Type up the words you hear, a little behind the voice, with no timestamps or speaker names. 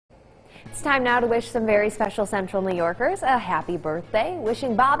It's time now to wish some very special Central New Yorkers a happy birthday.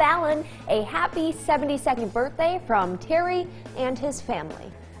 Wishing Bob Allen a happy 72nd birthday from Terry and his family.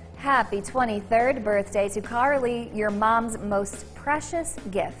 Happy 23rd birthday to Carly, your mom's most precious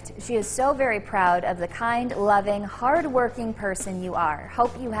gift. She is so very proud of the kind, loving, hard-working person you are.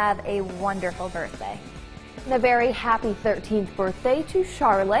 Hope you have a wonderful birthday. And a very happy 13th birthday to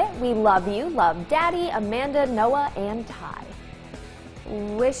Charlotte. We love you. Love Daddy, Amanda, Noah, and Ty.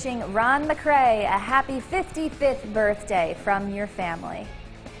 Wishing Ron McCray a happy 55th birthday from your family.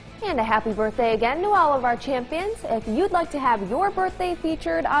 And a happy birthday again to all of our champions. If you'd like to have your birthday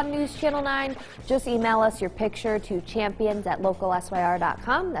featured on News Channel 9, just email us your picture to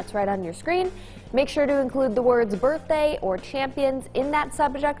champions@localsyr.com. That's right on your screen. Make sure to include the words birthday or champions in that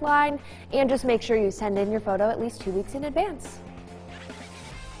subject line, and just make sure you send in your photo at least 2 weeks in advance.